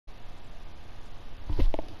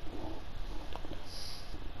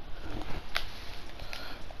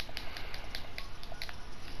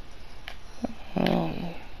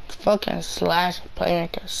Fucking slash player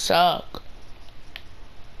can suck.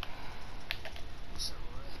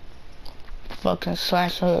 Fucking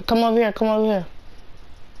slash. Come over here, come over here.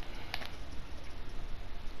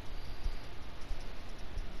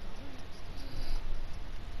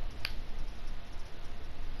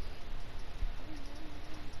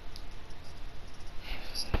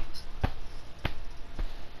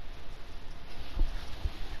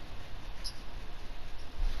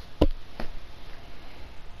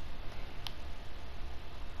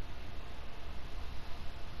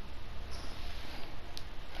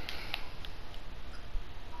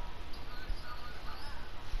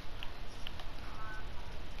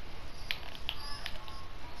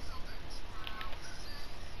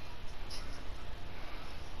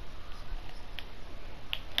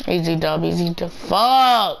 Easy dub, easy to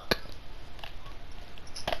fuck.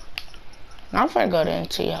 I'm finna go to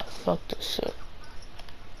NT. Fuck this shit.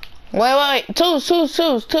 Wait. Twos.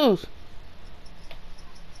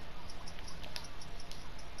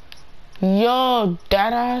 Yo,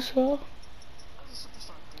 that asshole.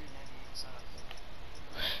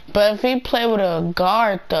 But if he play with a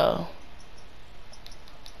guard though.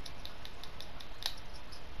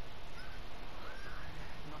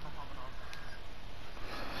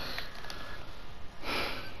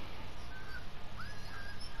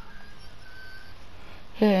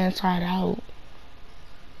 Yeah, inside out.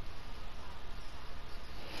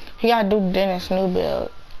 He gotta do Dennis new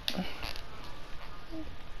build.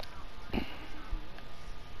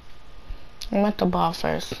 I'm at the ball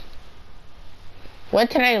first.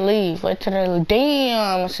 Wait till they leave.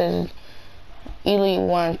 Damn, it says Elite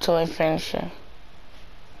 1 toy finisher.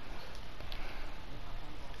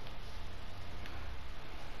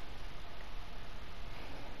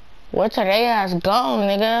 Where till they ass go,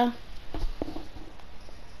 nigga?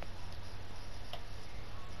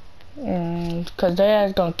 Cause they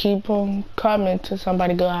ass gonna keep them coming till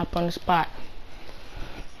somebody go hop on the spot.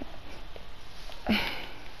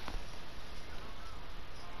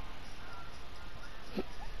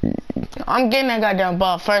 I'm getting that goddamn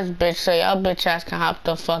ball first, bitch, so y'all bitch ass can hop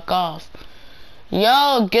the fuck off.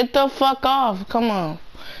 Yo, get the fuck off. Come on.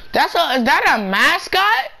 Is that a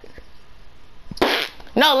mascot?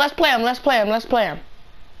 No, let's play him.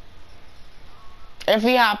 If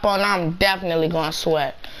he hop on, I'm definitely gonna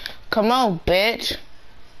sweat. Come on, bitch.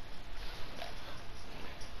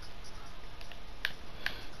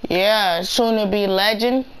 Yeah, soon to be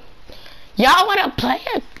legend. Y'all wanna play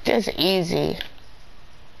it? This easy.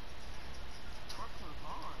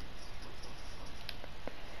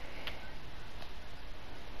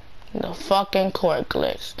 The fucking court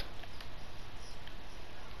glitched.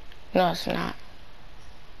 No, it's not.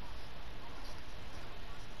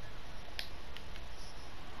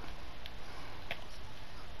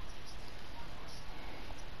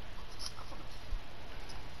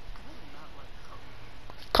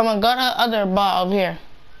 Come on, go to the other ball over here.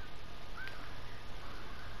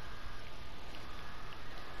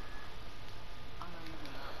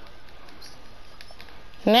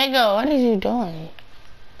 Nigga, what are you doing?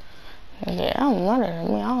 Yeah, I'm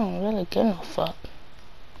murdering me. I don't really give no fuck.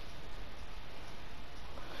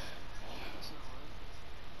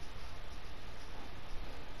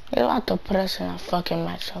 You about to put us in a fucking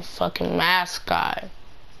match, a fucking mascot.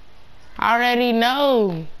 I already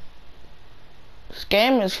know. This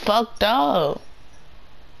game is fucked up.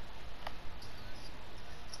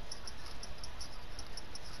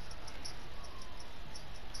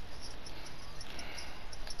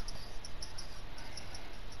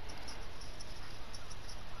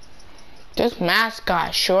 This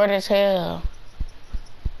mascot short as hell.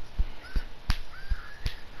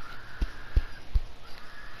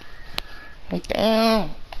 Damn.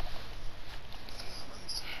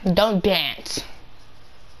 Don't dance.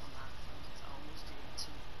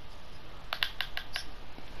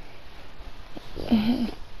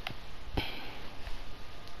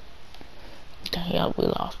 Damn, we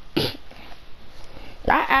lost.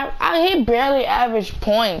 He barely averaged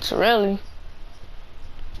points, really.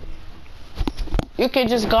 You could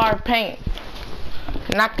just guard paint.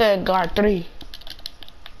 Not the guard 3.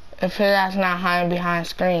 If his ass not hiding behind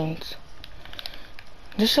screens.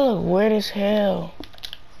 This shit look weird as hell.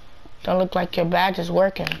 Don't look like your badge is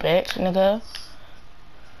working, bitch, nigga.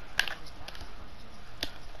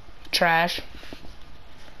 Trash.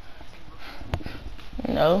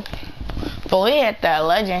 No. But we hit that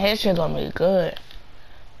legend. His shit gonna be good.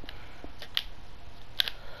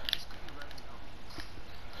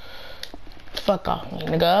 Fuck off me,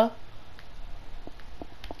 nigga.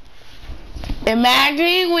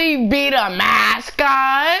 Imagine we beat a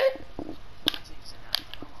mascot.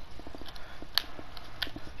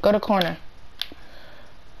 Go to corner.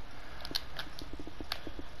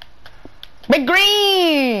 Big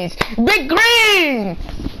greens! Big greens!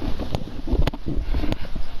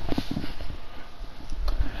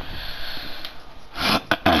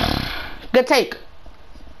 Good take.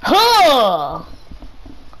 Huh!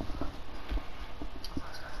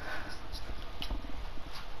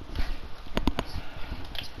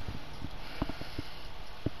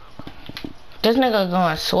 This nigga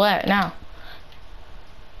going sweat now.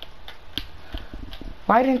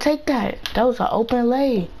 Why didn't take that? That was an open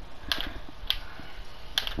lay.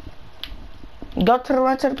 Go to the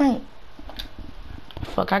run to the paint.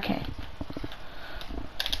 Fuck, I can't.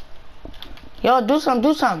 Yo, do something,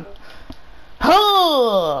 do something.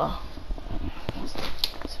 Huh!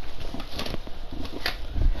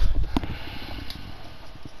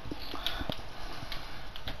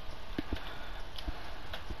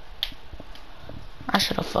 I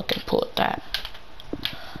should have fucking pulled that.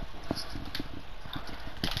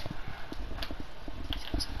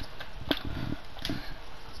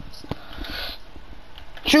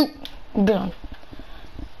 Shoot! Done.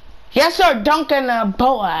 Yes, sir, dunking a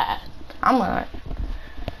boy. I'm a.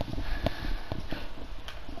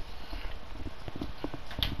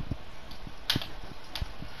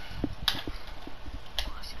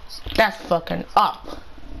 That's fucking up.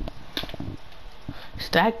 It's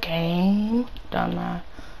that game. Don't mind.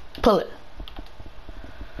 Pull it.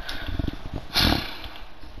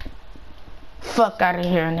 Fuck out of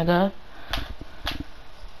here, nigga.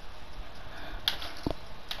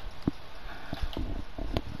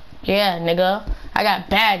 Yeah, nigga. I got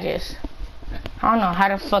badges. I don't know how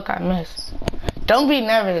the fuck I missed. Don't be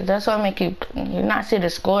nervous. That's what make you not see the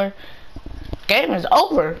score. Game is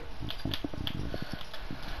over.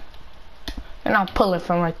 And I'll pull it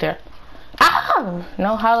from right there. Ah!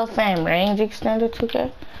 No Hall of Fame range extended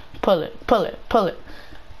 2K. Pull it, pull it, pull it.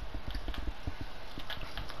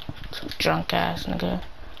 Drunk ass nigga.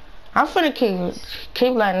 I'm finna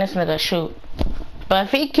keep letting this nigga shoot. But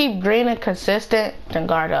if he keep green and consistent, then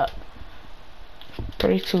guard up.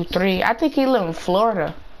 3-2-3. I think he live in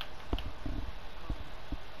Florida.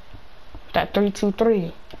 That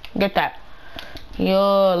 3-2-3. Get that.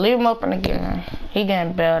 Yo, leave him open again. He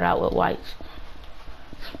getting bailed out with whites.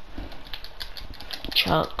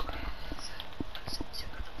 Chuck.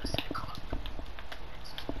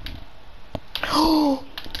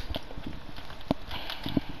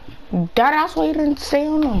 That's why you didn't stay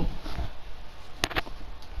on him.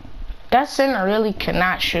 That center really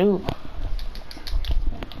cannot shoot.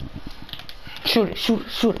 Shoot it, shoot it,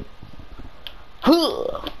 shoot it.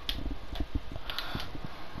 Huh.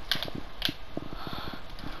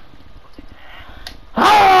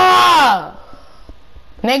 Ah!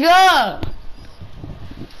 Nigga!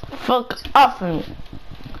 Fuck off of me.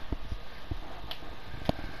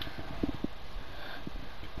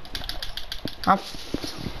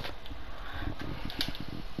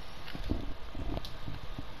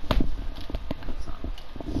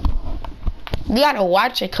 You gotta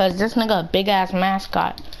watch it, cause this nigga a big ass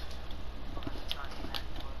mascot.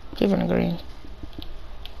 Give him a green.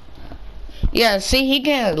 Yeah, see, he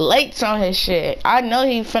getting late on his shit. I know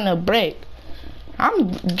he finna break.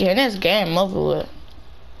 I'm getting this game over with.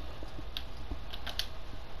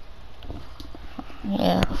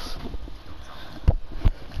 Yeah.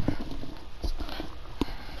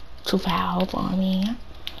 2 fouls on me.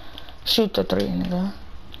 Shoot the 3, nigga.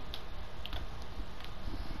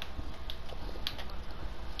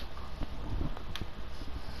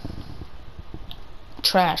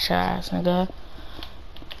 Trash ass, nigga.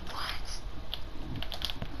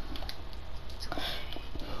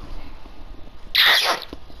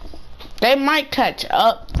 They might catch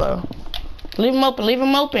up, bro. Leave him open, leave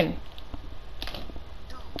him open.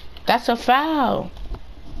 That's a foul.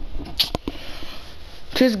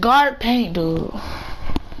 Just guard paint, dude.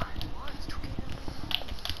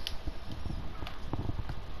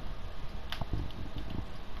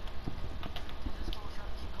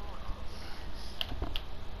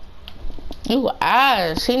 You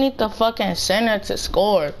ass. He need the fucking center to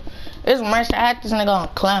score. This merch, I had this nigga on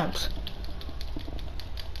clamps.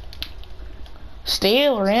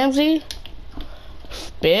 Steal, Ramsey?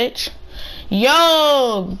 Bitch.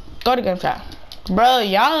 Yo! Go to game time. Bro,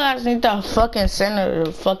 y'all guys need the fucking center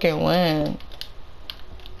to fucking win.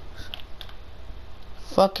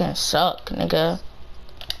 Fucking suck, nigga.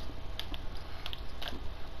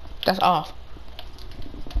 That's off.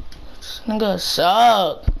 This nigga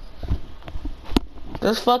suck.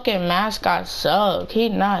 This fucking mascot suck. He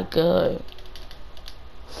not good.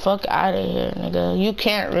 Fuck out of here, nigga. You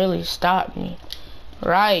can't really stop me.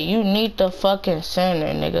 Right, you need the fucking center,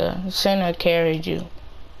 nigga. Center carried you.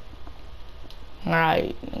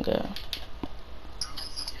 Alright, nigga.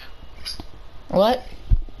 What?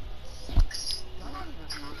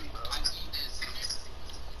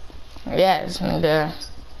 Yes, nigga.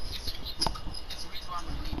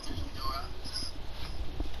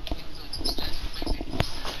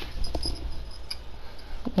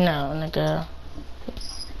 No, nigga.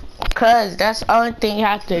 Cause that's the only thing you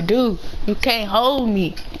have to do. You can't hold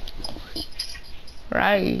me.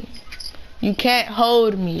 Right? You can't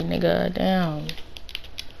hold me, nigga. Damn.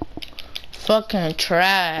 Fucking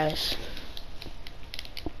trash.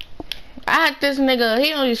 I had this nigga,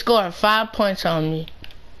 he only scored 5 points on me.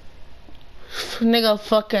 Nigga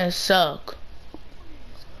fucking suck.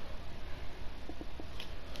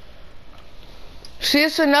 See,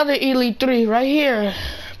 it's another Elite 3 right here.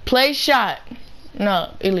 Play shot.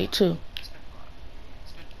 No, Elite 2.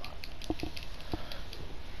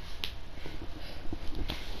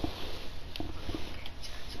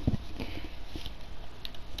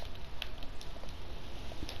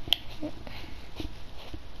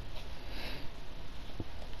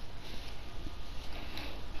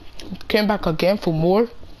 Came back again for more.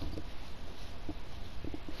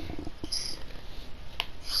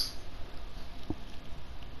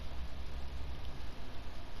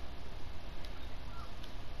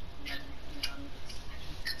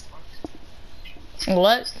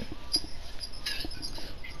 What?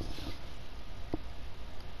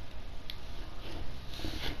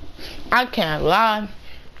 I can't lie.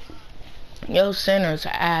 Yo, center's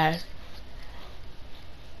ass.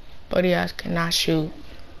 Buddy ass cannot shoot.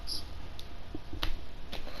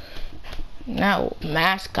 Now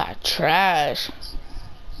mascot trash.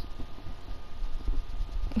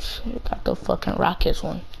 Shit, got the fucking Rockets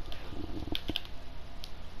one.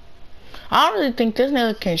 I don't really think this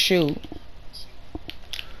nigga can shoot.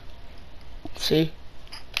 See?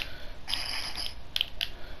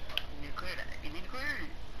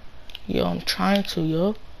 Yo, I'm trying to,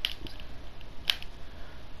 yo.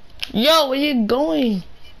 Yo, where you going?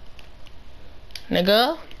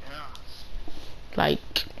 Nigga? Like...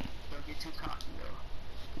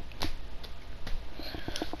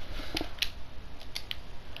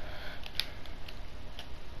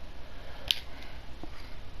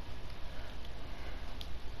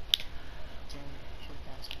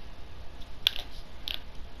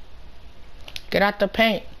 Get out the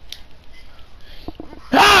paint.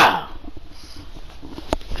 Ah!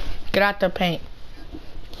 Get out the paint.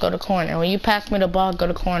 Go to corner. When you pass me the ball, go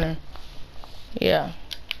to corner. Yeah.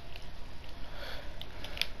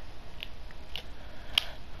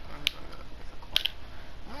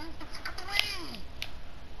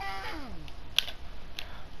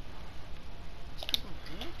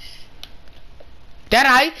 Dead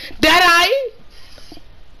eye.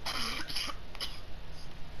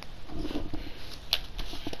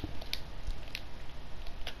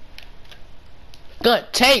 Good,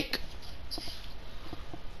 take.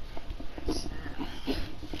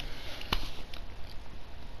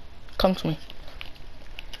 Come to me.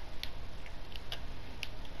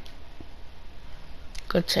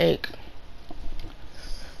 Good take.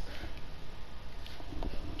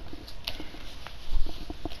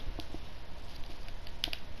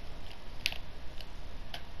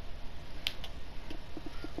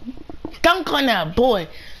 Dunk on that boy.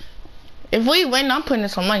 If we win, I'm putting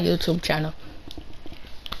this on my YouTube channel.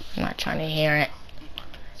 I'm not trying to hear it.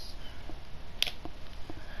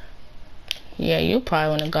 Yeah, you probably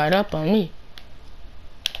want to guard up on me.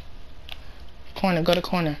 Corner, go to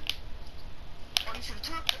corner.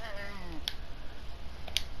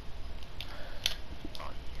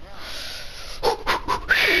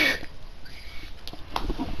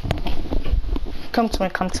 Come to me,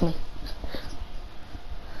 come to me.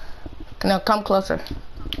 No, come closer.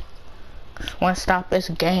 One stop this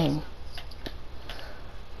game.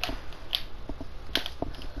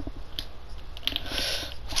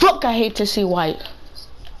 Fuck, I hate to see white.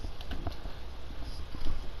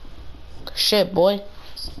 Shit, boy.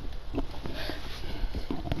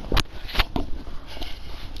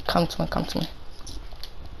 Come to me, come to me.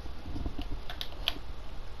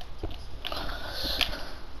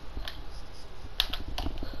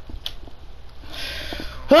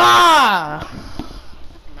 Ah!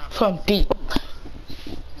 From deep.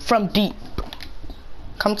 From deep.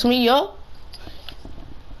 Come to me, yo.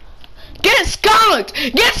 Get skunked!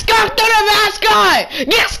 Get skunked to the mascot!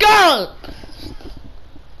 Get skunked!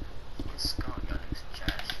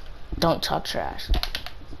 Don't talk trash.